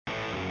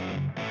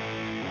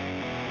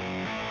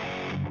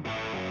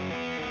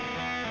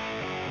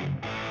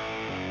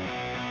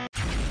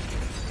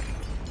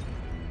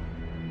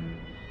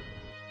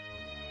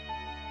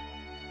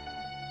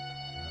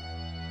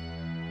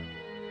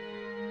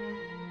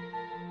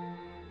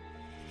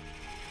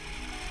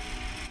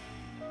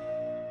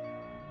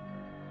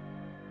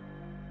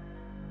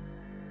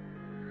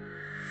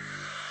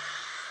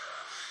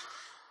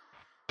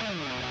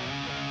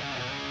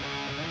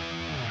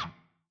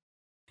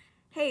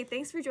Hey,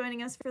 thanks for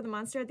joining us for the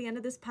Monster at the End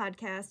of this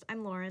podcast.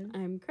 I'm Lauren.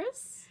 I'm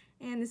Chris.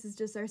 And this is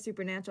just our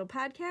Supernatural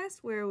podcast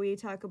where we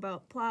talk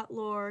about plot,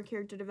 lore,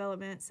 character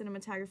development,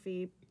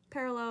 cinematography,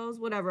 parallels,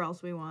 whatever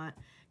else we want,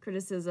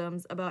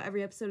 criticisms about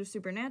every episode of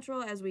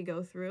Supernatural as we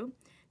go through.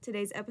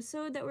 Today's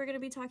episode that we're going to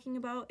be talking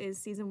about is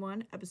Season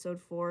 1,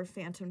 Episode 4,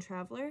 Phantom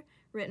Traveler,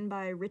 written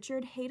by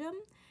Richard Hatem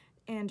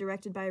and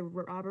directed by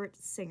Robert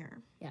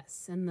Singer.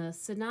 Yes, and the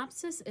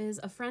synopsis is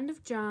a friend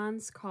of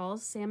John's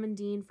calls Sam and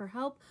Dean for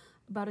help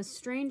about a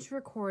strange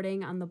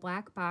recording on the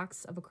black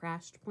box of a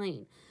crashed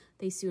plane.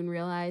 They soon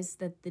realize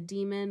that the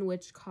demon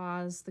which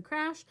caused the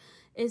crash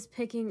is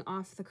picking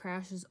off the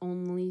crash's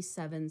only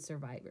 7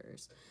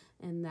 survivors.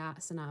 And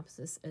that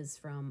synopsis is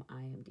from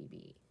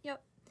IMDb.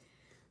 Yep.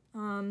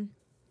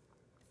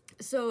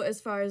 So as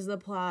far as the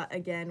plot,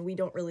 again, we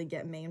don't really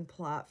get main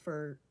plot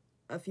for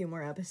a few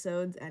more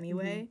episodes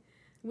anyway.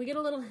 We get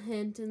a little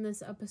hint in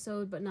this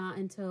episode, but not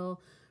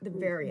until The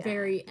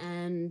very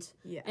end.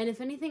 Yeah. And if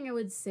anything, I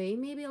would say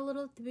maybe a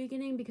little at the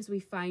beginning because we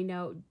find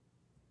out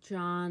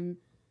John,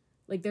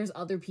 like there's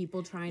other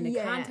people trying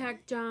to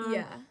contact John.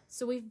 Yeah.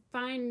 So we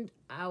find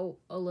out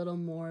a little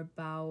more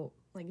about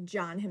Like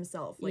John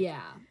himself. Like,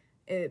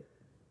 like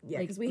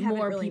because we haven't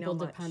more really people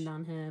known much. depend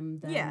on him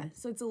than Yeah,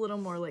 so it's a little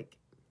more like,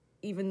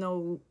 even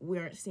though we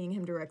aren't seeing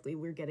him directly,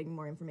 we're getting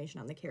more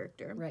information on the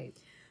character. right.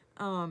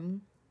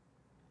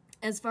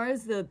 As far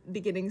as the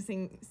beginning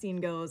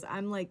scene goes,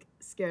 I'm like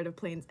scared of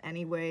planes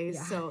anyway.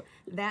 Yeah. So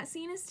that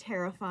scene is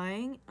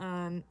terrifying.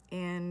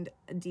 And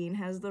Dean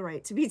has the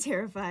right to be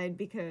terrified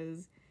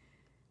because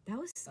that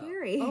was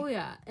scary. Oh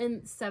yeah,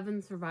 and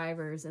 7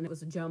 survivors, and it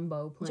was a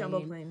jumbo plane.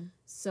 Jumbo plane.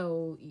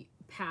 So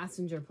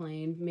passenger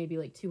plane, maybe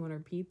like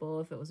 200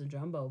 people if it was a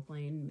jumbo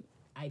plane.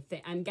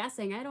 I'm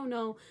guessing. I don't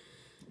know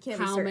Can't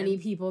be how certain. many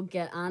people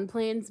get on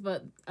planes,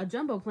 but a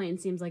jumbo plane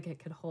seems like it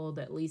could hold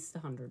at least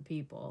 100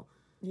 people.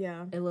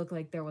 Yeah. It looked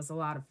like there was a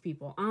lot of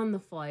people on the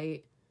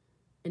flight,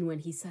 and when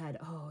he said,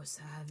 "Oh,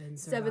 7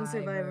 survivors," 7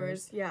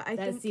 survivors. Yeah, I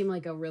that think seemed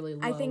like a really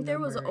low I think there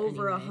was number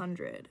over anyway.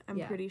 100. I'm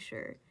Yeah. pretty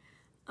sure.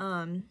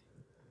 And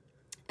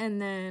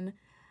then,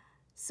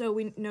 so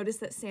we noticed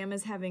that Sam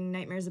is having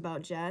nightmares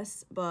about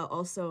Jess, but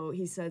also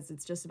he says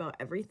it's just about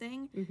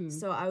everything. Mm-hmm.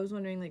 So I was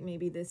wondering, like,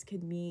 maybe this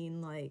could mean,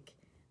 like,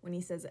 when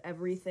he says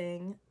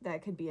everything,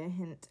 that could be a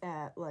hint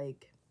at,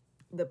 like,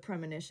 the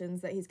premonitions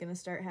that he's going to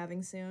start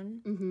having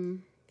soon. Mm-hmm.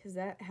 Because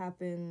that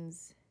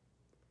happens...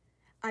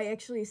 I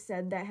actually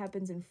said that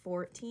happens in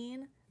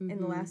 14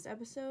 in the last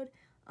episode,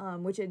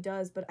 which it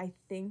does, but I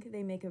think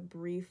they make a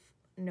brief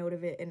note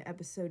of it in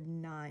episode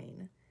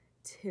 9,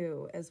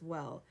 too, as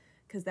well.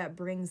 Because that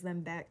brings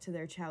them back to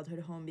their childhood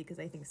home, because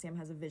I think Sam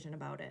has a vision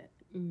about it.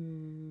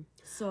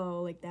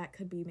 So, like, that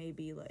could be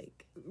maybe,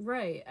 like...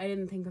 Right, I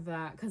didn't think of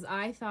that because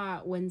I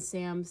thought when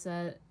Sam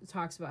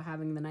talks about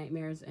having the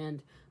nightmares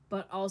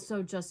but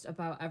also just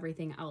about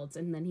everything else,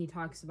 and then he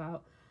talks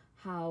about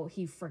how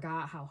he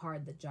forgot how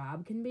hard the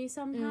job can be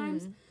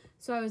sometimes.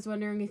 So I was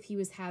wondering if he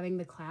was having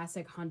the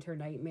classic Hunter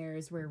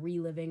nightmares where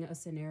reliving a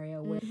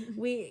scenario where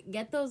we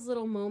get those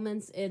little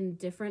moments in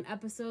different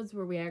episodes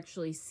where we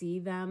actually see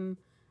them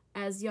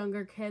as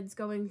younger kids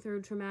going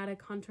through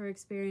traumatic Hunter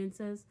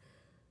experiences.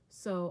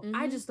 So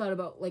I just thought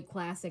about like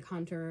classic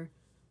Hunter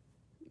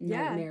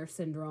nightmare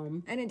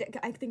syndrome. And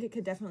I think it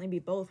could definitely be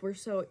both. We're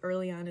so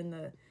early on in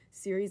the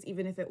series,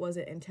 even if it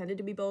wasn't intended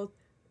to be both,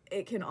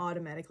 it can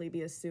automatically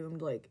be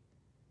assumed, like,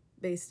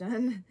 based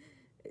on...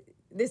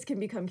 This can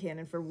become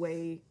canon for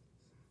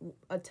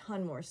a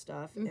ton more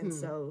stuff, and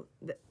so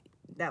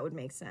that would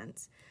make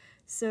sense.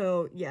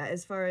 So, yeah,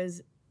 as far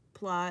as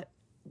plot,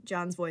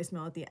 John's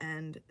voicemail at the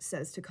end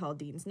says to call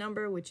Dean's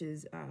number, which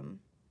is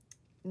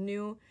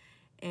new,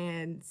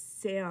 and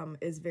Sam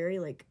is very,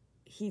 like,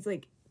 he's,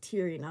 like,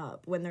 tearing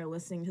up when they're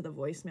listening to the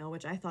voicemail,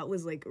 which I thought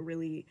was, like,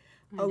 really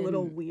a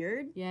little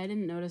weird. Yeah, I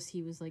didn't notice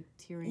he was, like,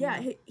 tearing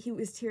up. Yeah, he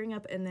was tearing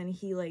up, and then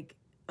he, like,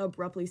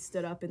 abruptly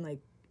stood up and,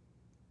 like,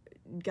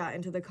 got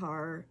into the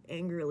car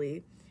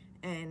angrily,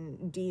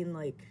 and Dean,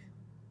 like,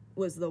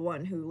 was the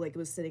one who, like,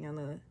 was sitting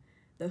on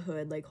the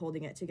hood, like,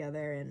 holding it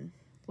together, and...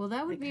 Well,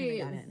 that would be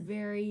got in.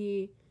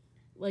 very,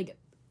 like,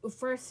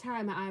 first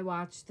time I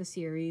watched the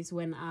series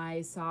when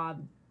I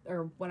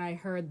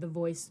heard the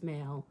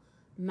voicemail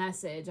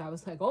message, I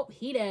was like, oh,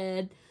 he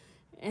did.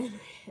 And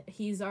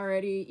he's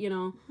already,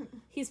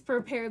 he's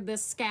prepared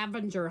this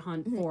scavenger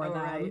hunt for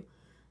them.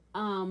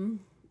 Right.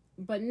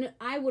 But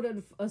I would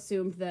have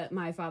assumed that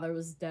my father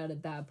was dead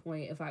at that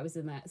point if I was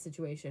in that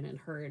situation and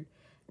heard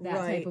that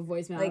type of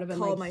voicemail. I would have been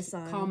call my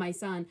son. Call my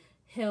son.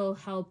 He'll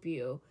help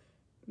you.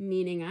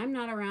 Meaning I'm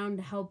not around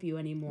to help you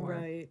anymore.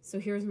 Right. So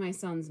here's my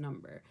son's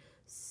number.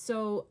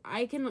 So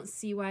I can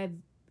see why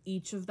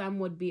each of them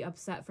would be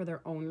upset for their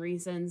own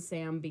reasons.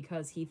 Sam,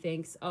 because he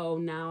thinks, oh,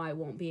 now I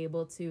won't be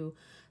able to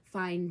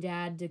find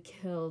Dad to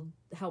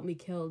help me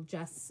kill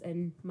Jess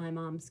and my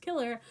mom's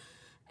killer.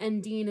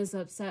 And Dean is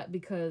upset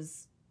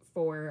because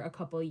for a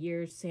couple of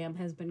years, Sam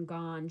has been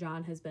gone.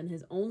 John has been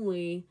his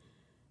only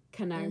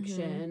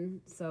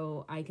connection.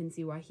 So I can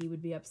see why he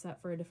would be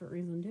upset for a different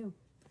reason, too.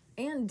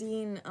 And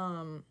Dean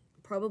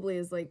probably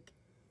is, like,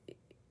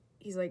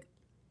 he's like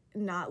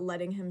not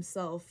letting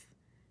himself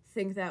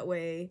think that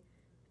way.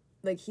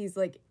 Like he's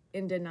like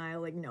in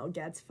denial, like no,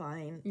 Dad's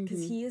fine,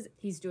 because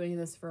he's doing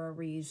this for a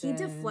reason. He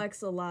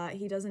deflects a lot.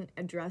 He doesn't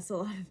address a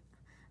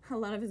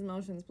lot of his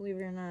emotions, believe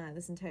it or not,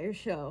 this entire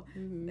show.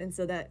 And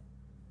so that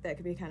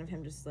could be kind of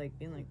him just like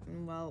being like,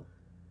 well,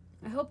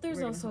 I hope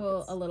there's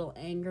also a little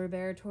anger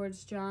there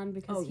towards John,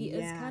 because he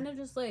is kind of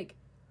just like,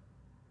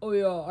 oh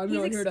yeah, I'm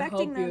not here to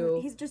help you.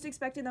 He's just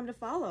expecting them to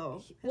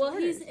follow.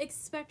 He's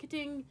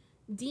expecting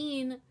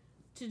Dean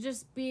to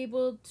just be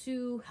able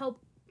to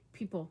help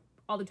people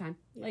all the time.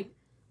 Like,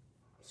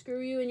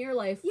 screw you in your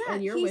life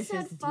and your wishes,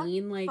 said,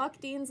 Dean. Like, fuck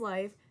Dean's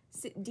life.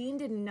 Dean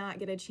did not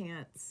get a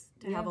chance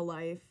to have a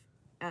life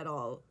at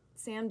all.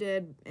 Sam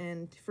did,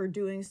 and for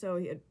doing so,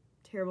 he had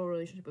a terrible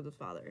relationship with his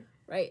father.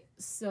 Right.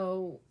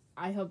 So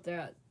I hope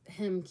that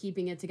him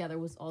keeping it together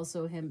was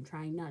also him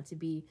trying not to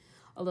be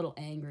a little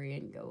angry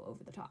and go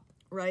over the top.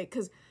 Right,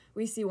 because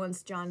we see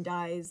once John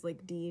dies,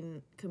 like,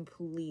 Dean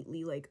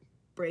completely, like,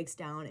 breaks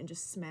down and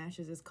just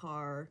smashes his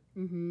car.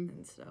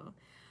 And so,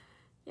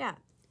 yeah.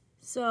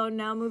 So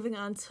now moving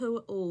on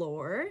to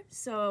lore.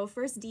 So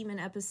first demon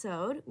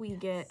episode, we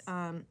get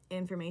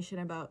information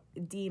about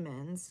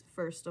demons,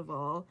 first of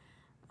all.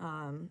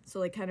 So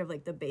like kind of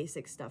like the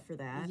basic stuff for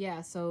that.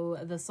 Yeah, so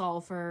the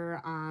sulfur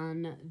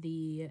on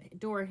the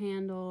door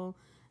handle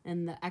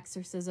and the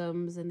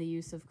exorcisms and the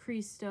use of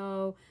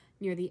Christo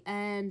near the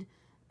end.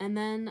 And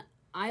then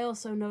I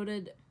also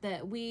noted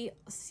that we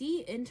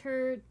see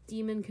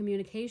inter-demon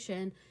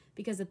communication,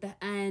 because at the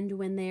end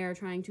when they are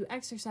trying to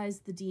exorcise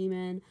the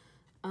demon,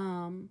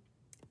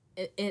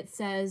 it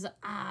says,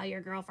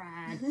 your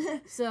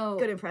girlfriend. So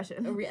good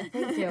impression.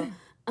 Thank you.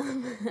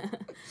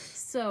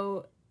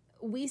 So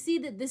we see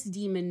that this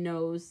demon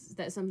knows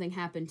that something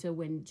happened to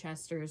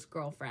Winchester's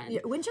girlfriend. Yeah,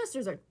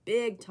 Winchesters are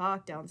big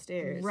talk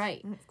downstairs.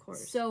 Right. Of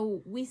course.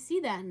 So we see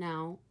that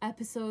now,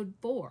 episode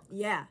 4.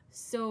 Yeah.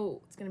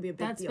 So it's going to be a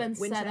big deal. Been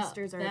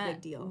Winchesters are a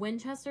big deal.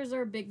 Winchesters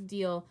are a big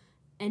deal,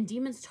 and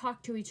demons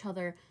talk to each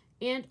other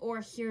and or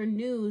hear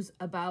news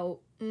about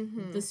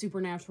the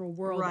supernatural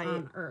world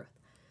on Earth.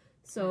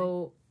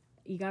 So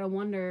you got to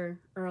wonder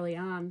early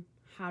on,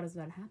 how does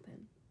that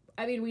happen?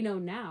 I mean, we know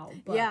now,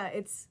 but... Yeah,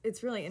 it's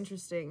really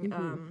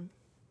interesting.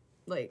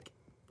 Like,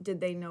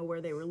 did they know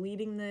where they were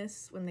leading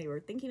this when they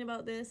were thinking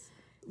about this?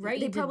 Right.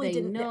 They probably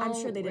didn't know? I'm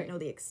sure they didn't know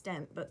the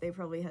extent, but they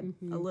probably had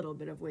a little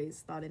bit of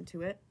ways thought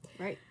into it.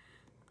 Right.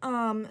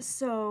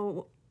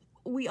 So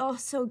we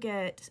also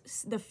get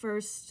the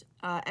first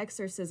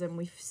exorcism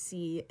we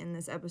see in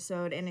this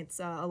episode, and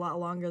it's a lot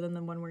longer than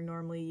the one we're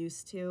normally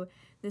used to.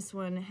 This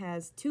one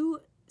has 2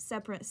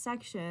 separate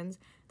sections.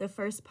 The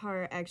first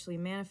part actually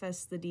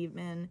manifests the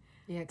demon.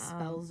 It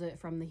expels it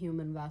from the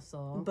human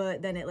vessel.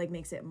 But then it, like,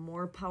 makes it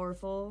more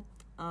powerful.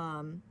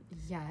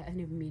 Yeah, and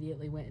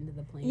immediately went into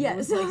the plane. Yeah, it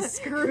was like,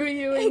 screw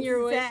you and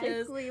your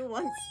wishes. Exactly.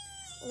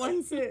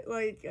 Once it,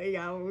 like,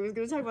 yeah, we was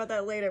going to talk about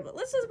that later, but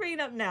let's just bring it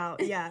up now.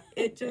 Yeah,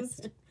 it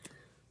just...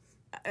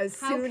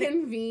 How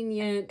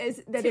convenient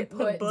to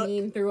put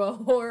Dean through a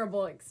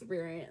horrible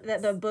experience.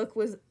 That the book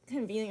was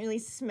conveniently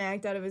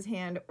smacked out of his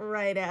hand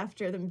right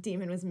after the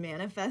demon was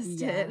manifested.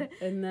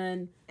 Yeah. And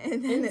then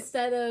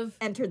instead of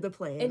entered the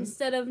plane.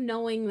 Instead of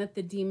knowing that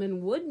the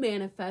demon would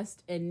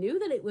manifest and knew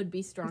that it would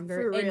be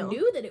stronger and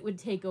knew that it would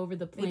take over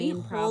the plane, maybe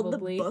hold the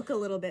book a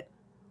little bit.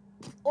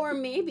 Or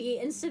maybe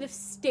instead of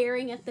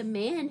staring at the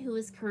man who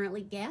is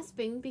currently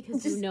gasping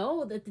because you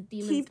know that the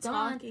demon's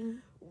gone, talking.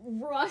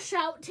 Rush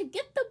out to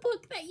get the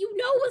book that you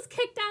know was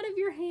kicked out of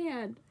your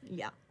hand.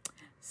 Yeah.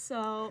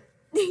 So,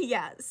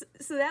 yeah.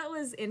 So that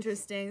was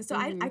interesting. So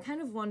I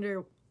kind of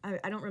wonder,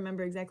 I don't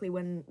remember exactly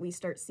when we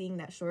start seeing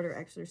that shorter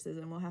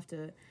exorcism. We'll have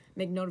to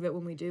make note of it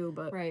when we do.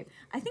 But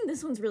I think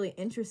this one's really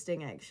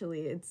interesting,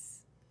 actually.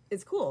 It's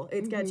cool.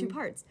 It's got 2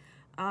 parts.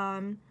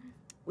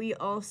 We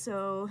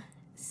also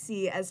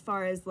see, as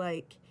far as,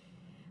 like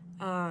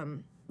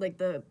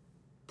the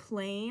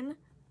plane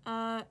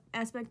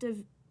aspect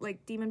of,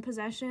 like, demon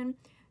possession,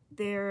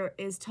 there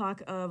is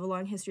talk of a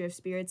long history of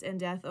spirits and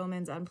death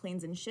omens on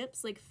planes and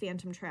ships, like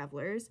phantom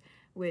travelers,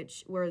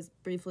 which was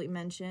briefly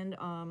mentioned.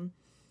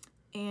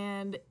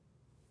 And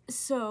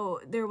so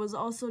there was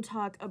also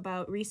talk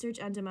about research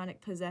on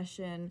demonic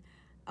possession.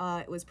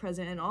 It was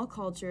present in all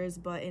cultures,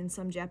 but in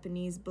some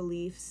Japanese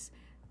beliefs,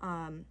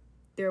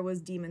 there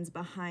was demons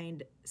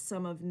behind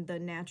some of the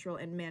natural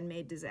and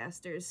man-made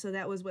disasters. So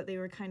that was what they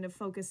were kind of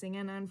focusing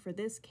in on for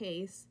this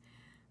case.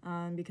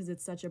 Because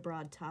it's such a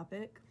broad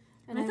topic.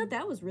 And I thought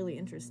that was really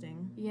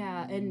interesting.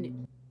 Yeah,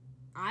 and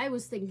I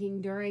was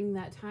thinking during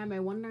that time, I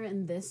wonder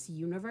in this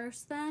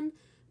universe then,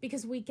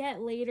 because we get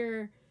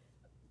later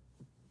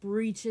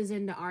breaches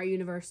into our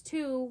universe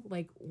too,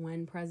 like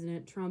when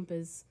President Trump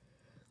is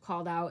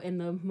called out in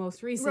the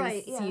most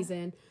recent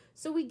season.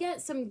 So we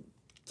get some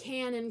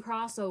canon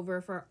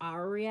crossover for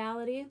our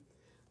reality,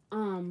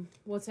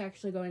 what's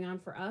actually going on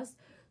for us.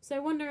 So I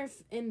wonder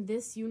if in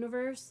this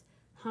universe,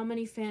 how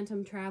many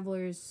phantom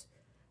travelers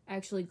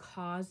actually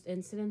caused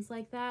incidents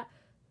like that?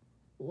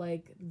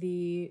 Like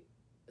the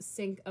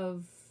sink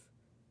of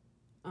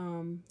the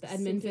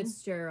Edmund Sinking.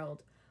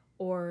 Fitzgerald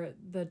or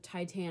the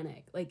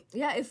Titanic. Like,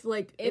 Yeah,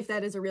 if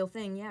that is a real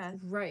thing, yeah.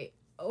 right.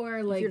 Or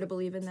If like, you're to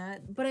believe in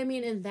that. but I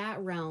mean, in that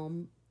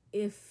realm,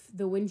 if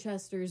the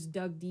Winchesters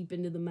dug deep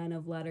into the men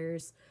of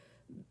letters,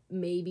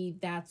 maybe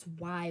that's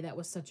why that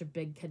was such a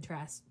big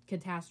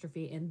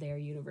catastrophe in their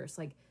universe.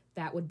 Like,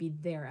 that would be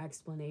their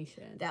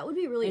explanation. That would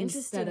be really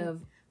Instead interesting.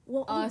 of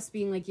well, us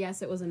being like,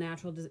 yes, it was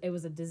it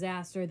was a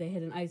disaster, they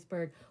hit an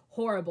iceberg,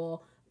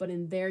 horrible, but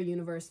in their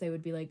universe they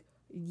would be like,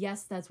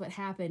 yes, that's what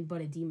happened,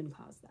 but a demon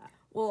caused that.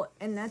 Well,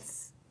 and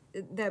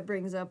that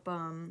brings up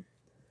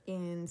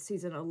in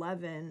season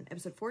 11,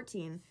 episode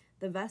 14,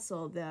 the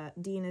vessel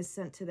that Dean is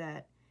sent to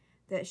that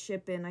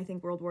ship in, I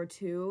think, World War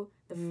II,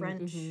 the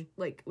French,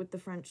 like with the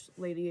French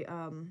lady,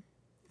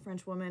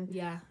 French woman.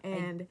 Yeah.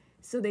 And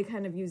so they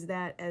kind of use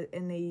that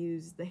and they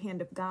use the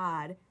hand of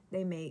God.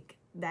 They make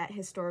that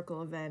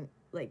historical event,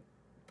 like,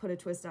 put a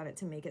twist on it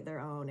to make it their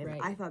own. And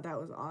Right. I thought that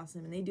was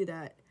awesome. And they do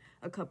that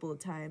a couple of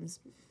times.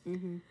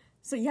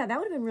 So yeah, that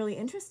would have been really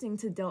interesting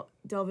to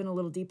delve in a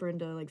little deeper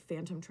into, like,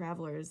 Phantom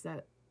Travelers.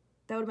 That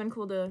would have been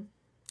cool to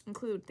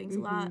include. Thanks a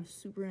lot,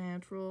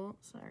 Supernatural.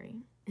 Sorry.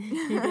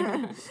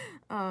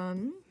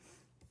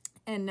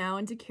 And now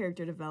into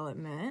character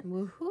development.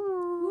 Woohoo.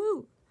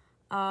 Woo!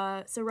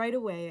 So right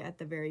away at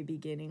the very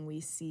beginning,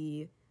 we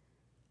see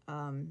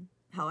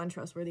how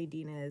untrustworthy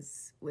Dean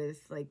is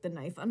with, like, the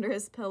knife under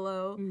his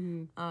pillow.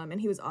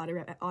 And he was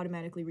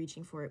automatically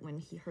reaching for it when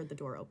he heard the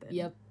door open.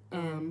 Yep.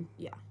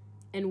 Yeah.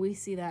 And we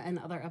see that in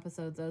other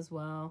episodes as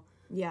well.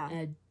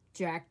 Yeah.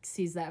 Jack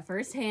sees that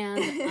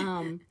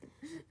firsthand.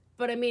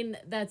 But I mean,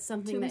 that's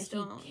something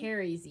Tombstone. that he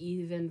carries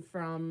even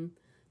from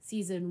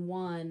season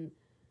 1.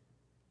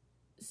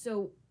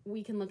 So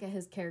we can look at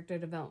his character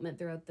development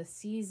throughout the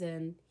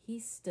season. He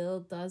still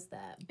does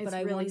that. It's But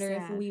I really wonder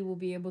if sad. we will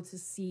be able to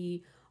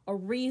see a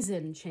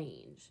reason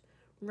change.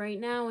 Right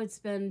now, it's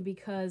been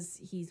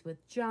because he's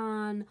with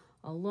John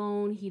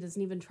alone. He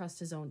doesn't even trust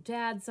his own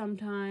dad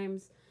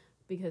sometimes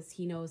because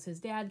he knows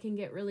his dad can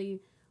get really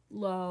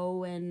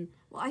low and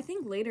Well, I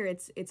think later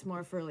it's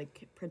more for,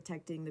 like,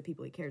 protecting the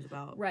people he cares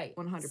about. right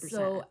 100%.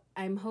 So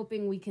I'm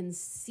hoping we can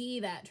see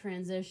that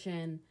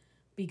transition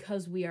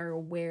because we are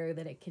aware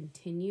that it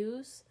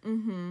continues.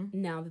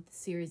 Now that the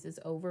series is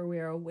over, we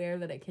are aware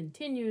that it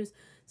continues,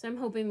 so I'm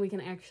hoping we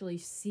can actually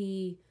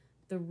see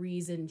the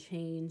reason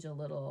change a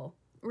little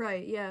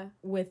Right, yeah.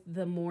 with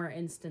the more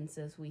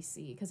instances we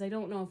see, because I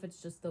don't know if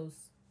it's just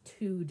those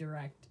two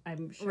direct.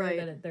 I'm sure Right.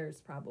 that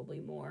there's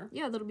probably more.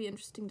 Yeah, that'll be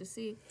interesting to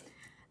see.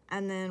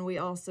 And then we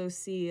also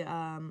see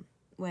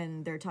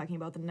when they're talking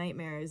about the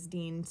nightmares,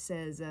 Dean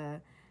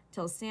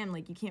tells Sam,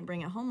 like, you can't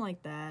bring it home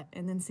like that.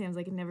 And then Sam's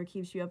like, it never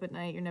keeps you up at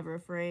night. You're never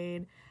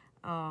afraid.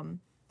 And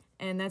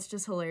that's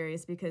just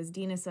hilarious because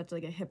Dean is such,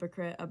 like, a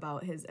hypocrite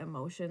about his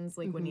emotions,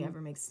 like, when he ever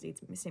makes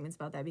statements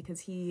about that, because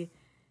he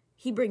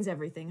brings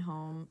everything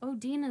home. Oh,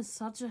 Dean is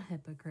such a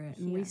hypocrite,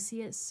 and Yeah. we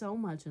see it so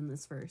much in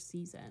this first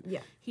season.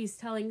 Yeah. He's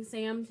telling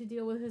Sam to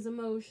deal with his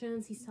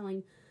emotions. He's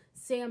telling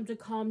Sam to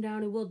calm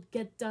down, and we'll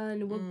get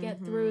done. We'll get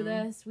through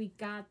this. We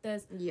got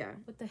this. Yeah.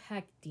 What the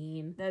heck,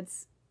 Dean?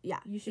 That's, yeah.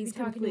 You should he's be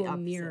talking complete to a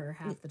opposite. mirror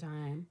half the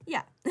time.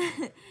 Yeah.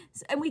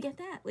 And we get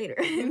that later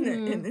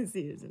in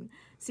the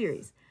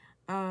series.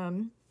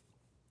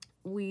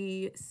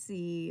 We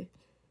see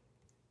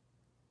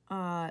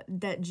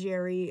that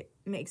Jerry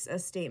makes a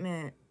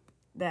statement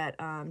that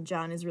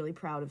John is really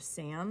proud of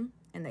Sam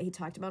and that he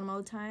talked about him all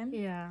the time.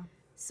 Yeah.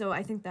 So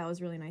I think that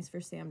was really nice for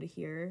Sam to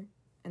hear,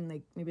 and,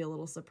 like, maybe a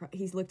little surprised.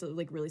 He's looked,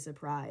 like, really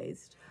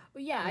surprised.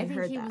 Well, yeah, I I think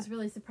heard he that. was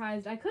really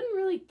surprised. I couldn't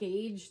really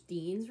gauge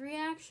Dean's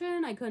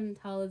reaction. I couldn't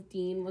tell if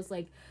Dean was,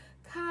 like,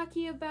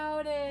 cocky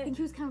about I think it.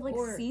 he was kind of like,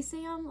 Or- see,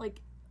 Sam?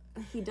 Like,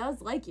 he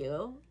does like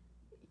you.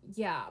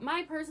 Yeah,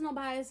 my personal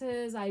bias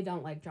is I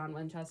don't like John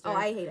Winchester. Oh,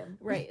 I hate him.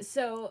 Right,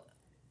 so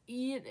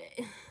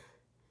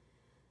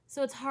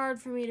it's hard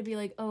for me to be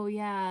like, oh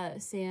yeah,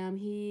 Sam,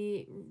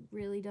 he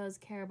really does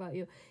care about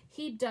you.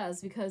 He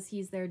does because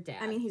he's their dad.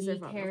 I mean, he's he their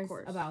father, of cares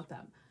course. about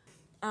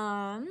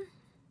them.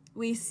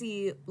 We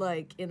see,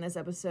 like, in this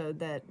episode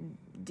that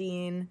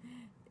Dean,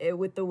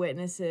 with the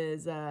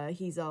witnesses,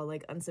 he's all,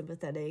 like,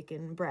 unsympathetic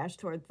and brash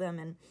towards them,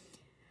 and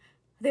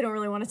they don't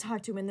really want to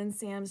talk to him, and then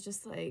Sam's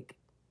just, like,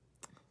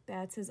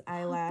 bats his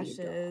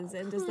eyelashes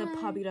and does the Hi.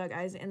 puppy dog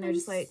eyes, and they're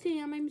just like,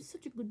 Sam, I'm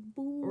such a good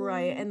boy.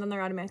 right, and then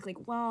they're automatically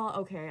like, well,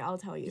 okay, I'll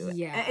tell you.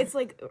 Yeah. And it's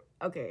like,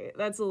 okay,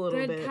 that's a little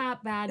Good bit.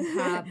 cop, bad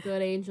cop,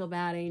 good angel,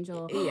 bad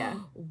angel. Yeah.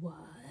 What?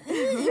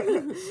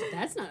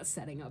 That's not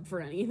setting up for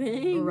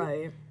anything.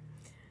 Right.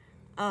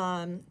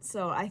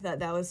 So I thought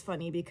that was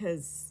funny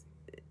because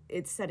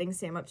it's setting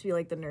Sam up to be,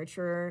 like, the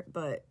nurturer,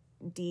 but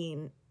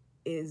Dean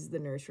is the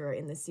nurturer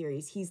in the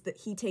series.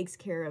 He takes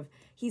care of,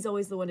 he's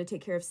always the one to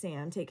take care of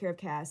Sam, take care of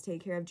Cass,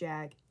 take care of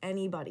Jack,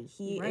 anybody.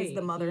 He is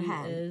the mother he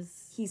hen.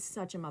 Is He's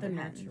such a the mother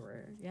hen.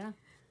 nurturer.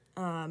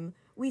 Yeah.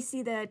 We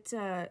see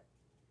that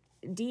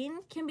Dean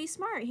can be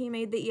smart. He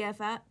made the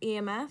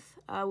EMF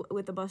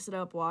with the busted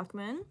up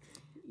Walkman.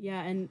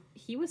 Yeah, and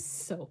he was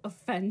so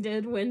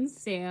offended when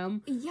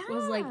Sam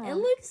was like, Yeah. it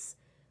looks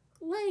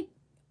like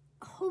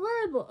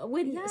horrible.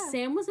 When Yeah.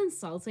 Sam was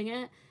insulting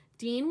it,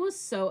 Dean was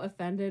so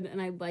offended,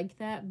 and I like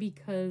that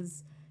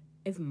because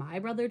if my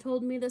brother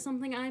told me that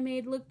something I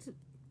made looked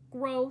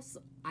gross,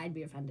 I'd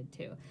be offended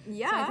too.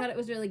 Yeah. So I thought it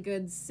was really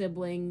good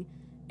sibling.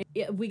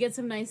 We get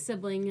some nice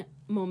sibling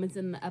moments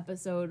in the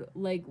episode,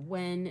 like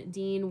when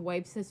Dean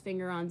wipes his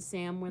finger on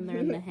Sam when they're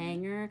in the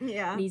hangar.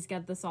 Yeah. And he's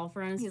got the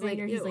sulfur on his He's like,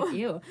 finger. He's "Ew." like,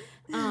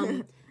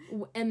 ew.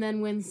 And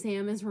then when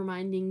Sam is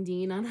reminding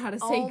Dean on how to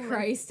say Oh my-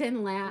 Christ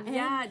in Latin.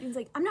 Yeah, Dean's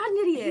like, I'm not an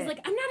idiot. He's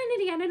like, I'm not an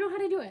idiot. I know how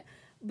to do it.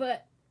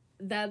 But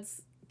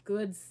that's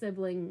good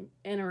sibling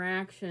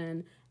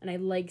interaction. And I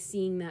like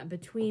seeing that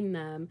between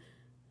them.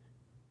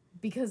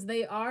 Because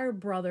they are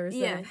brothers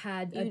Yeah, that have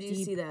had a you do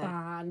see deep that.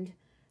 bond.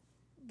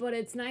 But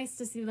it's nice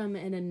to see them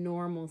in a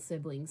normal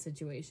sibling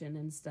situation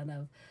instead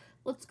of,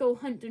 let's go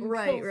hunt and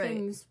kill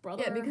things,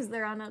 brother. Yeah, because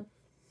they're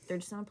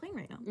just on a plane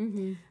right now.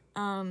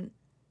 Mm-hmm.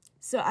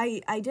 So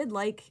I did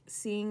like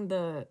seeing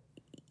the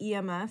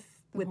EMF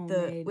with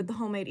the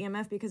homemade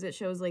EMF, because it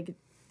shows like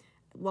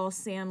while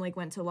Sam like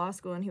went to law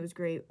school and he was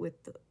great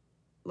with the,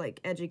 like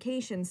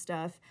education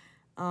stuff,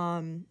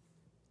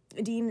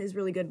 Dean is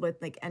really good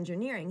with like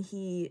engineering.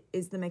 He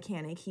is the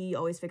mechanic. He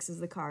always fixes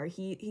the car.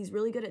 He's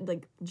really good at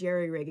like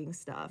jerry rigging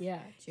stuff. Yeah,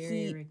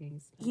 jerry rigging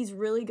stuff. He's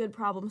really good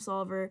problem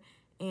solver.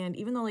 And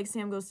even though like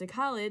Sam goes to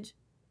college,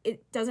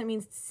 it doesn't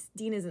mean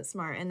Dean isn't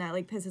smart, and that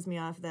like pisses me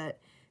off that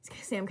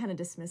Sam kind of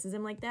dismisses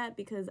him like that,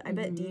 because I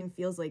bet Dean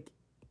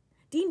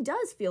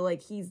does feel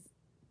like he's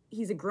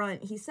a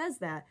grunt. He says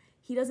that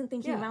he doesn't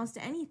think he amounts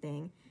to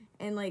anything,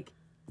 and like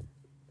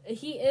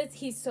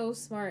he's so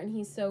smart and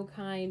he's so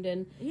kind,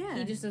 and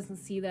he just doesn't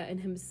see that in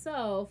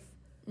himself,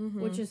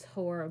 which is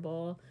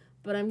horrible.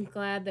 But I'm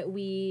glad that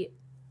we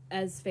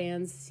as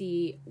fans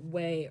see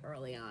way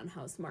early on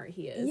how smart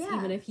he is. Yeah.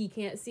 Even if he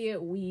can't see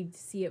it, we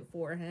see it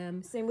for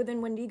him. same with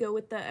Wendigo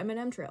with the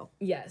M&M trail.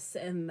 Yes,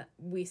 and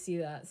we see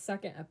that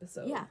second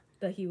episode. Yeah.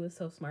 That he was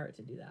so smart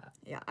to do that.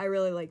 Yeah, I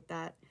really like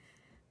that.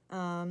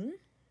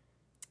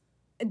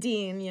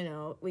 Dean,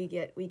 we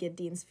get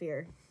Dean's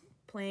fear.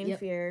 Plain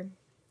fear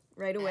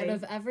right away. Out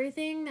of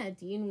everything that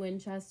Dean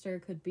Winchester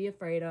could be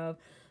afraid of,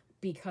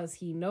 because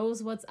he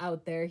knows what's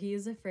out there, he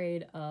is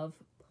afraid of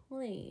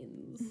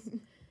planes.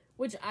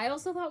 Which I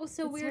also thought was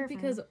so weird,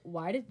 terrifying. because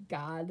why did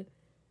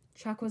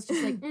Chuck was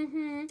just like,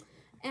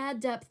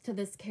 add depth to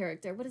this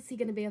character. What is he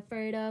going to be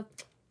afraid of?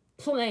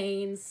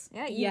 Planes.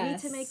 Yeah, you need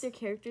to make their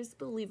characters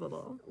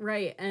believable.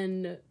 Right,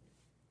 and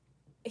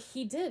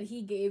he did.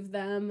 He gave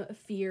them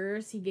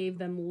fears. He gave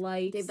them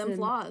likes. Gave them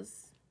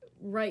flaws.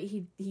 Right,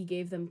 he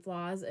gave them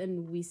flaws,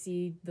 and we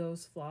see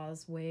those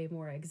flaws way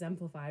more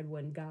exemplified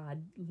when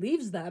God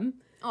leaves them.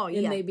 Oh,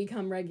 and yeah. they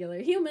become regular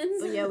humans.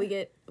 So, yeah, we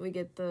get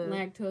the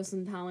lactose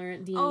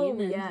intolerant Dean. Oh,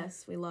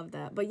 yes, we love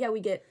that. But yeah, we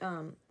get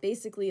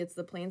basically it's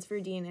the planes for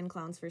Dean and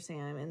clowns for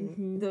Sam,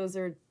 and those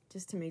are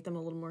just to make them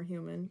a little more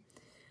human.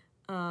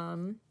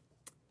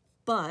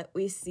 But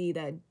we see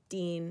that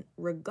Dean,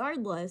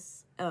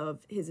 regardless of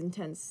his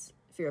intense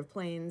fear of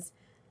planes,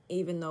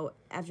 even though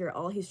after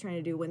all he's trying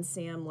to do, when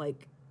Sam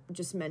like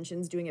just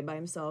mentions doing it by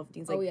himself,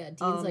 Dean's like, oh yeah,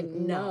 Dean's like,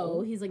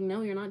 no. He's like,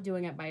 no, you're not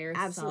doing it by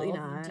yourself. Absolutely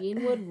not.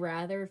 Dean would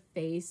rather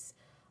face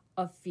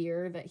a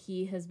fear that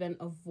he has been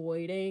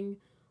avoiding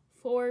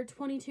for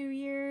 22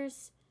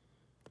 years.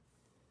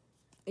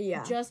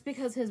 Yeah. Just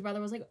because his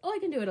brother was like, oh, I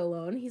can do it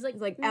alone. He's like,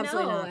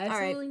 absolutely no, not.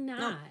 absolutely all right. not.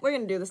 No, we're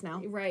gonna do this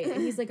now. Right.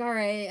 And he's like, all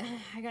right,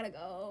 I gotta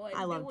go.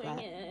 I love that.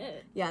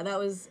 It. Yeah,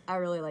 I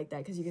really like that,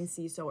 because you can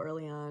see so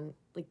early on,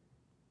 like,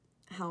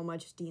 how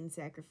much Dean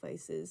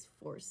sacrifices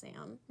for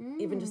Sam,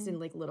 even just in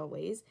like little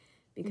ways,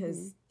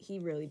 because he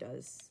really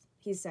does.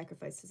 He's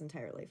sacrificed his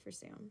entire life for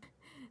Sam.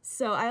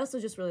 So I also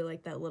just really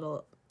like that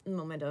little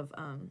moment of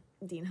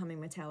Dean humming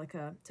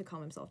Metallica to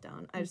calm himself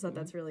down. I just thought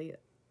that's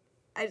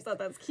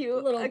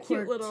cute. Little a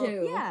cute quirk, little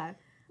too. Yeah,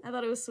 I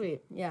thought it was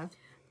sweet. Yeah.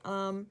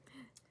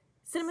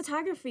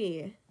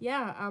 Cinematography.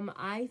 Yeah,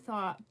 I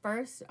thought,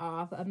 first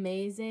off,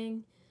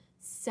 amazing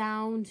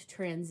sound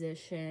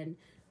transition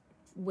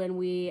when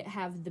we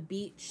have the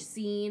beach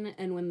scene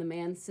and when the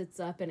man sits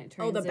up and it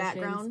transitions. Oh, the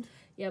background?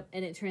 Yep,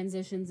 and it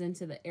transitions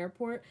into the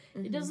airport.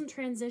 It doesn't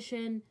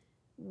transition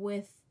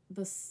with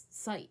the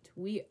sight.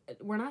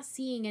 We're not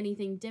seeing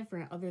anything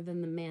different other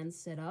than the man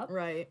sit up.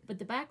 Right. But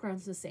the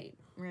background's the same.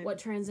 Right. What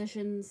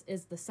transitions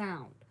is the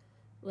sound.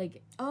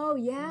 Like, Oh,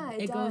 yeah,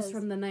 it goes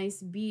from the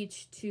nice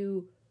beach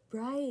to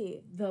Right.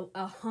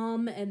 a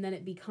hum, and then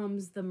it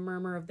becomes the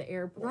murmur of the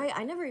airport. Right,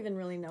 I never even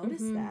really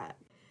noticed that.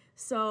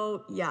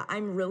 So, yeah,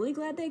 I'm really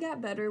glad they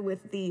got better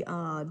with the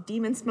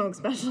demon smoke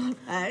special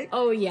effect.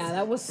 Oh yeah,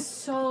 that was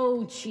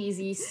so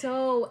cheesy,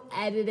 so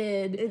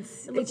edited. It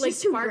looked like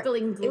just too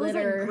sparkling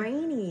glitter. It was like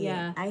grainy.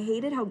 Yeah. I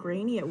hated how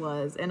grainy it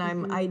was, and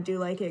I do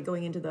like it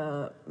going into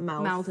the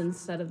mouth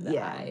instead of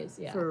the eyes.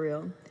 Yeah, for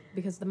real.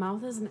 Because the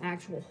mouth is an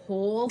actual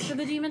hole for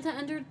the demon to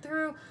enter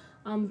through.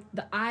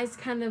 The eyes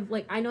kind of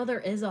like, I know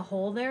there is a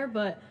hole there,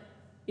 but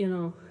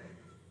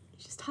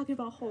Just talking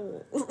about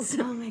holes.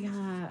 oh my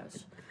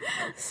gosh.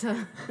 So,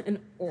 an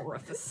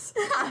orifice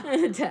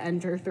to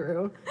enter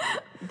through.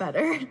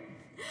 Better.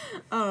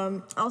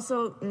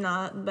 Also,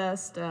 not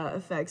best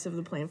effects of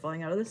the plane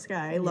falling out of the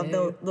sky. Love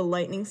the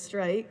lightning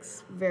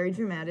strikes. Very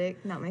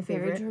dramatic. Not my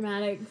favorite. Very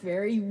dramatic,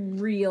 very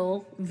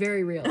real,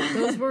 very real.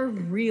 Those were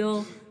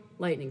real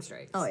lightning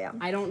strikes. Oh, yeah.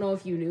 I don't know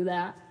if you knew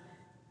that,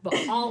 but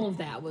all of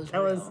that was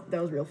real.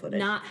 That was real footage.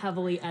 Not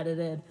heavily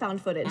edited.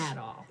 Found footage. At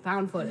all.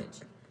 Found footage.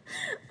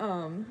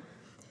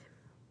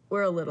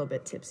 We're a little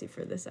bit tipsy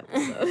for this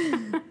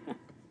episode.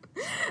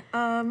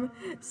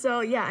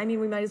 So yeah, I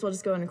mean, we might as well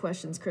just go into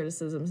questions,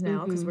 criticisms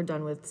now, because we're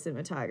done with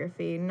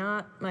cinematography.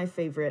 Not my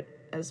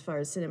favorite as far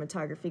as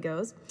cinematography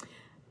goes.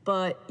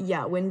 But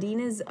yeah, when Dean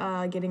is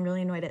getting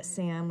really annoyed at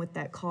Sam with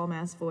that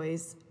calm-ass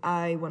voice,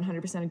 I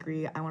 100%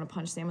 agree. I want to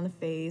punch Sam in the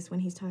face when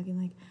he's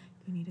talking like,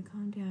 you need to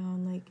calm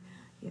down, like...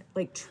 Yeah,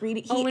 like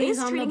treating when he's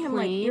is on treating the him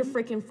like plane? you're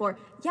freaking for.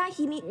 Yeah,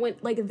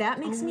 like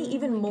that makes me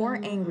even more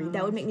angry.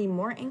 That would make me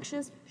more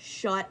anxious.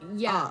 Shut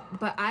up.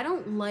 But I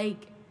don't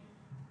like...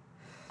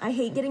 I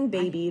hate getting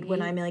babied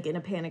when I'm like in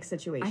a panic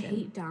situation. I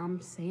hate Dom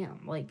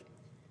Sam. Like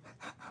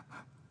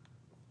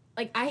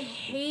I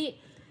hate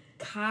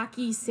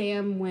cocky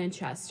Sam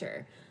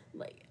Winchester.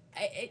 Like,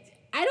 I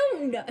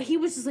don't know. He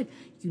was just like,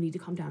 you need to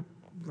calm down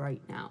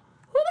right now.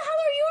 Who the hell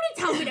are you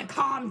to tell me to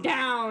calm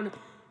down?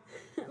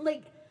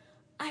 Like,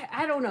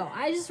 I don't know.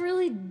 I just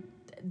really,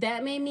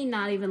 that made me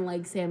not even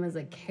like Sam as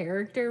a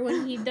character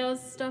when he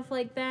does stuff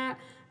like that.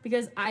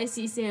 Because I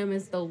see Sam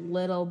as the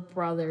little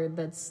brother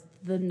that's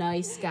the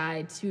nice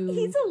guy too.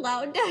 He's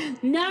allowed to.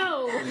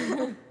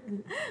 No!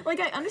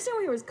 Like, I understand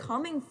where he was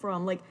coming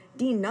from. Like,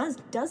 Dean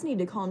does need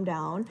to calm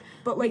down.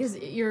 But, like... Because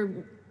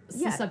you're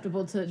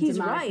susceptible to he's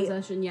demonic right.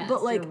 possession. Yes,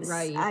 but, like, you're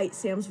right.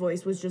 Sam's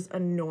voice was just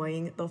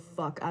annoying the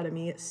fuck out of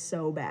me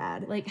so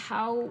bad. Like,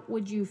 how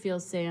would you feel,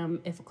 Sam,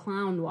 if a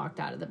clown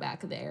walked out of the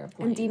back of the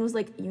airplane? And Dean was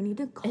like, you need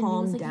to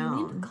calm down.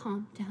 You need to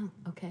calm down,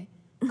 okay?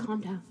 Calm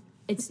down.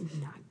 It's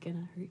not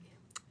gonna hurt you.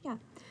 Yeah.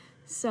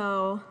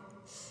 So,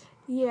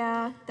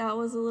 yeah, that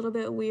was a little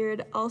bit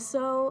weird.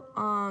 Also,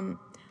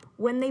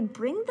 when they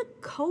bring the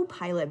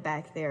co-pilot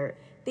back there,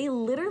 they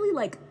literally,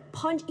 like,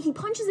 he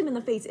punches him in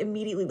the face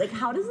immediately. Like,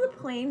 how does the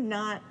plane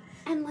not...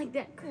 And, like,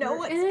 that curtain know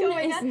what's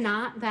going on? is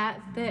not that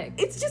thick.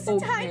 It's just a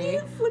tiny,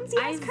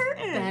 flimsy-ass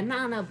curtain. I've been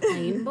on a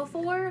plane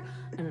before,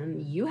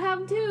 and you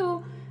have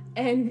too,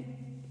 and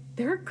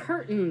they're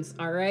curtains,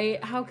 all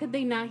right? How could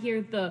they not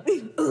hear the,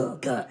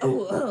 and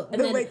the,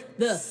 then like,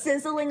 the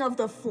sizzling of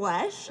the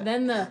flesh?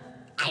 Then the,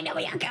 I know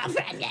your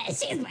girlfriend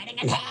is, she's burning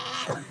in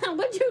hell. How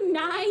would you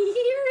not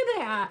hear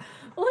that?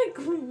 Like,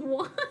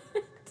 what?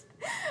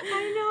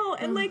 I know,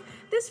 and like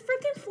this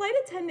freaking flight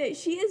attendant,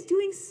 she is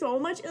doing so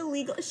much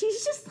illegal.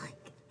 She's just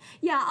like,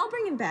 yeah, I'll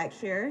bring him back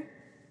here.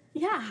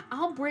 Yeah,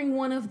 I'll bring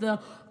one of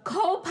the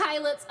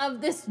co-pilots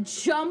of this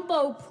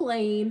jumbo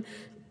plane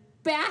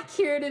back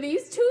here to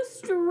these two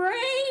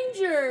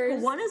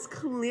strangers. One is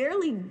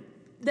clearly...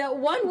 That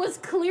one was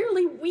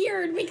clearly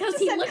weird because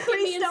he looked at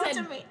me and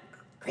said,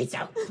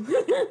 Cristo.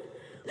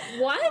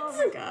 What? Oh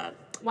my god.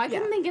 Why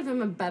couldn't they give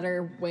him a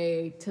better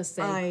way to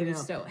say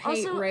Cristo? Hey,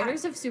 Also,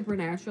 writers of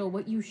Supernatural,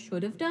 what you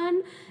should have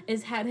done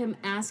is had him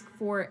ask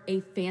for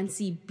a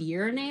fancy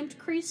beer named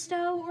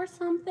Cristo or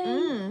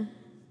something.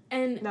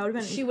 And that would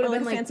have been, she would have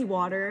been like, fancy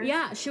water.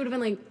 Yeah, she would have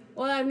been like,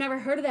 well, I've never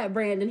heard of that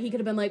brand. And he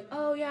could have been like,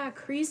 oh yeah,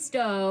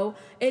 Cristo.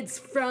 It's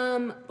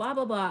from blah,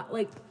 blah, blah.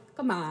 Like,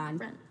 come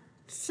on.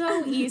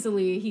 So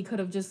easily he could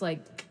have just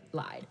like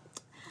lied.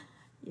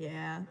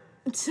 Yeah.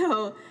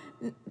 So...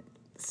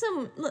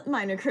 some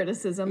minor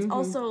criticisms.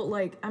 Also,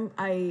 like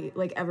I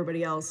like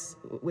everybody else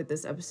with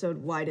this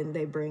episode. Why don't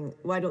they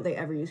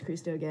ever use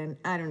Cristo again?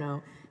 I don't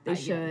know. They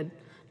should.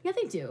 Yeah,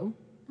 they do.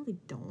 No, they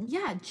don't.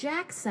 Yeah,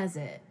 Jack says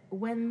it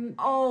when.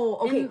 Oh,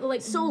 okay.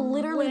 Like so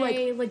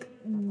literally,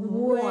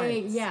 way,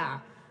 yeah.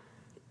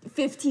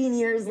 15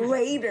 years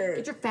later.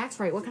 Get your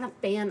facts right. What kind of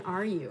fan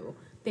are you?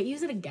 They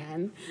use it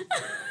again. 3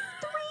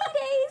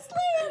 days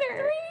later.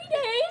 3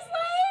 days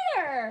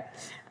later.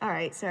 All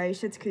right, sorry,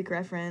 Schitt's Creek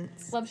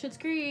reference. Love Schitt's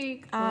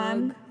Creek.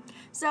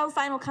 So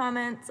final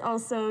comments,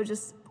 also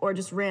just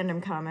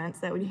random comments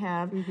that we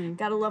have.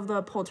 Gotta love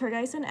the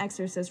Poltergeist and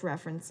Exorcist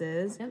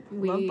references. Yep,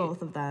 love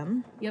both of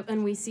them. Yep,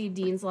 and we see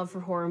Dean's love for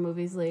horror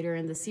movies later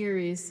in the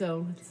series,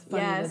 so it's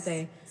funny that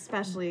they...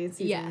 especially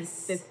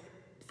seasons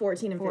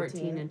 14 and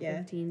 14 and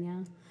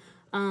 15,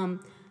 yeah.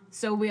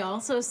 So we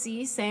also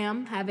see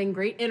Sam having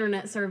great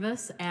internet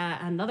service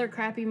at another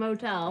crappy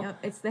motel. Yep,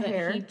 it's the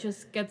hair. He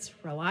just gets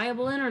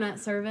reliable internet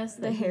service.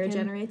 The hair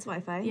generates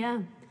Wi-Fi.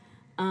 Yeah.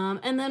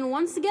 And then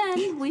once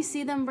again, we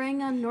see them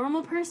bring a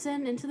normal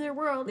person into their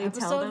world. They Episode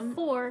tell them.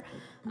 4.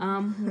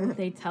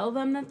 They tell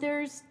them that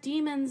there's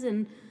demons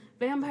and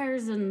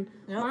vampires and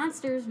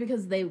monsters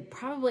because they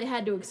probably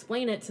had to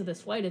explain it to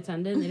this flight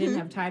attendant. They didn't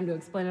have time to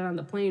explain it on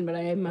the plane, but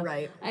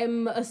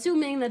I'm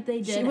assuming that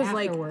they did. She was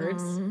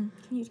afterwards.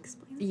 Like, can you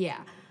explain it?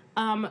 Yeah.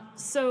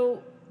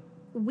 So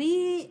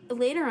we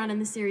later on in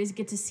the series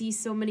get to see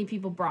so many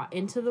people brought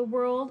into the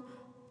world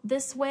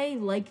this way,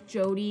 like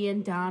Jody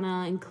and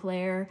Donna and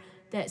Claire,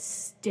 that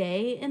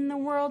stay in the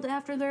world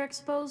after they're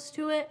exposed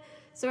to it.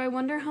 So I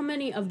wonder how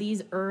many of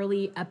these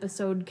early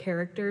episode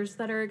characters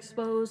that are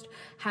exposed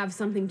have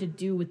something to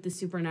do with the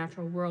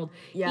supernatural world.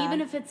 Yeah. Even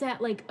if it's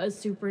at like a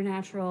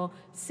supernatural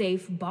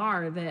safe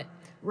bar that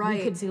Right.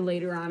 we could see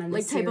later on in the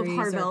like type of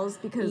series.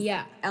 Harvells, because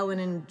Yeah. Ellen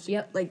and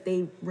Yep. like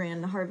they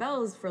ran the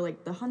Harvells for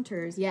like the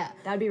hunters. Yeah.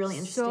 That'd be really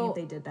interesting So- if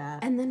they did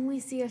that. And then we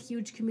see a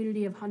huge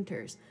community of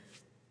hunters.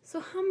 So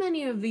how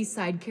many of these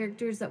side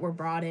characters that were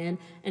brought in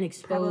and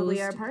exposed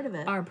Probably are part of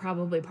it. Are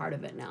probably part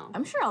of it now.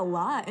 I'm sure a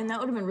lot, and that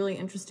would have been really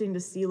interesting to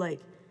see, like,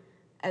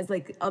 as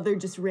like other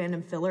just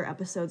random filler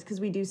episodes,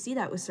 because we do see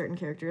that with certain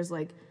characters,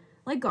 like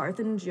Garth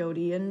and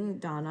Jody and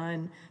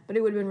Donna, but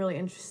it would have been really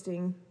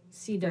interesting.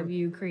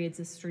 CW creates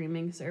a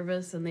streaming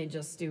service and they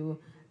just do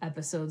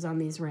episodes on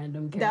these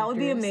random characters. That would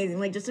be amazing,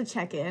 like just to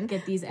check in.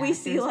 Get these actors we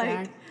see like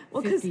back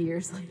well, 50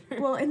 years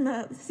later. well, in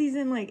the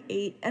season like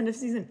 8, end of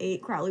season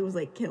 8, Crowley was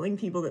like killing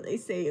people that they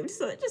saved,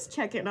 so just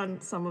check in on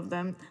some of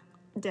them.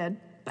 Dead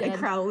by Dead.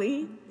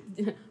 Crowley.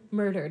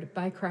 Murdered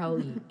by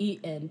Crowley,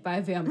 eaten by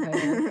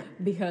vampire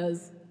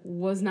because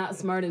was not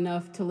smart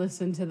enough to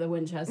listen to the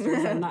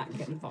Winchesters and not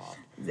get involved.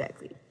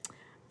 Exactly.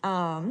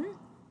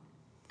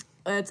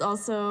 It's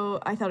also,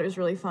 I thought it was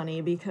really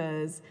funny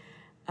because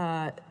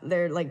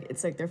they're like,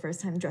 it's like their first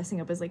time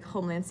dressing up as like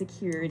Homeland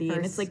Security,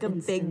 and it's like a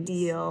big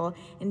deal.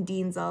 And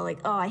Dean's all like,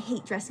 "Oh, I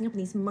hate dressing up in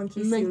these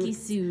monkey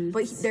suits."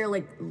 But they're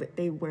like,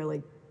 they wear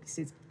like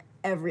suits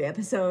every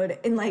episode,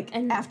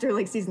 and after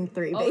like season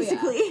 3,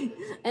 basically.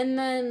 Yeah. And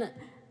then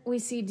we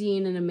see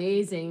Dean in an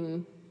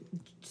amazing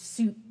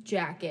suit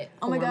jacket.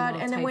 Oh my god!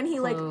 And then when he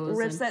like clothes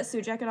rips that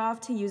suit jacket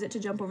off to use it to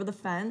jump over the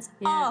fence,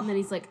 yeah, and then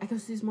he's like, "I go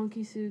see these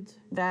monkey suits."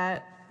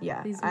 That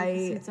yeah, These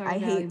monkey suits are I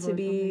hate valuable to or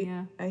be something,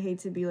 yeah. I hate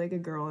to be like a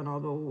girl and all,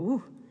 but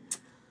ooh,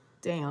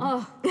 damn.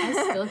 Oh, I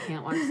still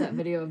can't watch that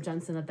video of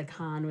Jensen at the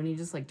con when he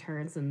just like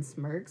turns and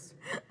smirks.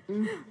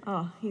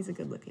 Oh, he's a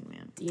good looking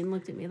man. Dean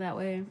looked at me that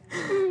way.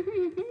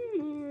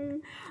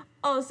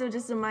 Also,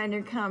 just a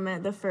minor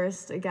comment, the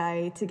first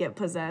guy to get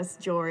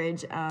possessed,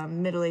 George,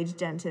 middle-aged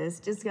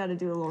dentist, just got to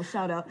do a little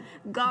shout-out.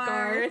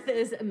 Garth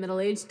is a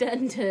middle-aged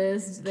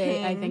dentist. I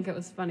King. think it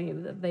was funny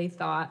that they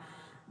thought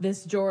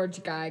this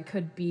George guy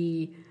could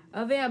be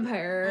a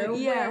vampire, a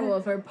Yeah.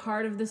 werewolf, or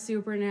part of the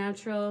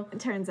supernatural. It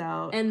turns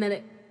out, And then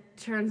it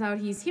turns out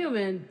he's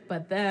human,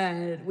 but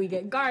then we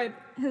get Garth,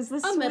 who's the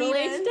a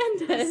middle-aged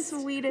dentist. the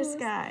sweetest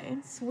guy.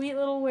 Sweet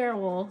little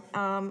werewolf.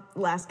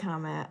 Last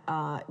comment,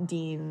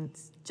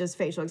 Dean's just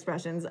facial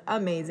expressions,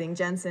 amazing.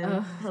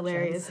 Jensen,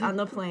 hilarious. Jensen. On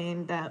the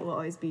plane, that will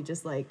always be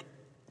just like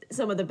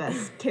some of the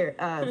best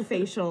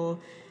facial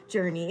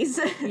journeys.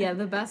 Yeah,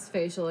 the best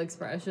facial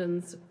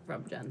expressions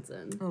from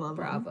Jensen. I love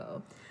them.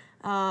 Bravo.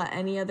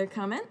 Any other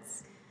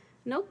comments?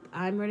 Nope,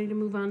 I'm ready to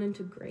move on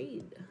into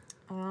grade.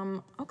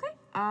 Okay.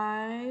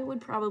 I would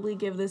probably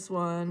give this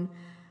one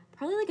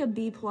probably like a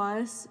B+,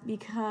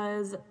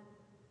 because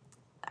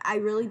I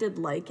really did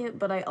like it,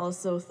 but I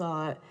also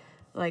thought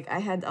like I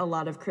had a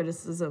lot of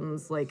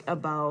criticisms like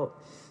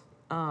about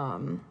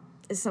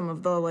some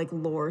of the like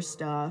lore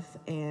stuff,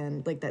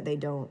 and like that they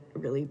don't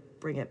really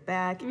bring it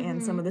back,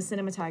 and some of the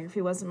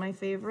cinematography wasn't my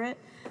favorite,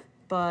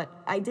 but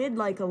I did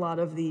like a lot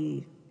of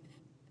the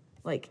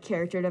like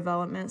character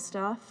development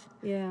stuff.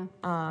 Yeah.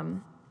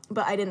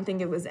 But I didn't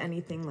think it was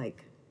anything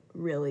like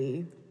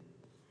really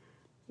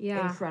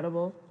Yeah.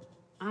 incredible.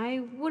 I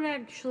would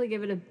actually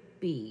give it a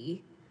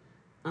B.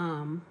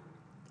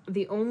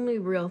 The only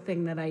real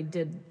thing that I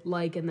did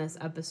like in this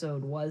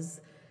episode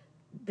was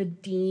the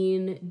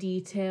Dean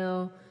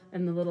detail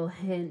and the little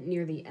hint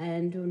near the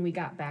end when we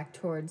got back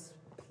towards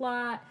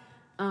plot.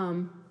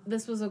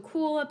 This was a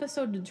cool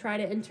episode to try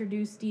to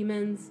introduce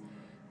demons,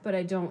 but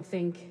I don't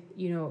think,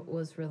 it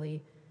was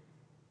really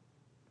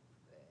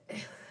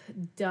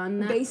done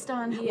that Based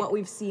on what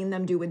we've seen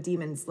them do with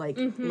demons like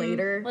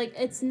later. like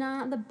it's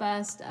not the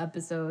best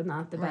episode,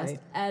 not the best Right.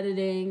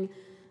 editing.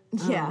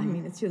 Yeah, I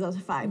mean it's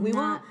 2005. We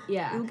not- will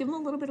yeah. we'll give them a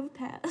little bit of a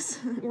pass.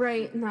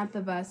 Right, not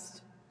the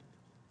best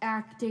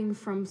acting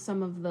from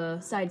some of the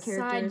Side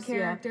characters, yeah.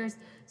 characters.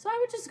 So I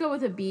would just go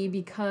with a B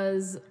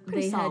because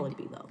Pretty they solid had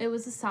B, though. It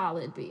was a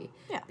solid B.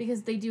 Yeah.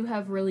 Because they do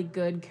have really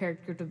good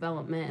character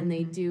development and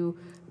they do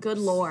Good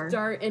lore.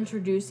 start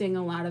introducing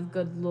a lot of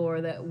good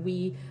lore that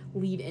we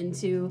lead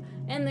into.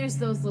 And there's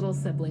those little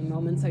sibling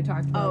moments I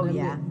talked about. Oh and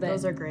yeah, that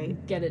those are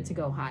great get it to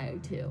go high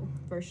too.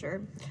 for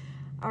sure.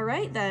 All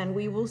right then,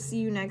 we will see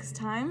you next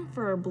time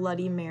for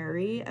Bloody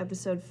Mary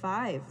episode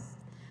 5.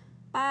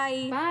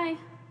 Bye. Bye.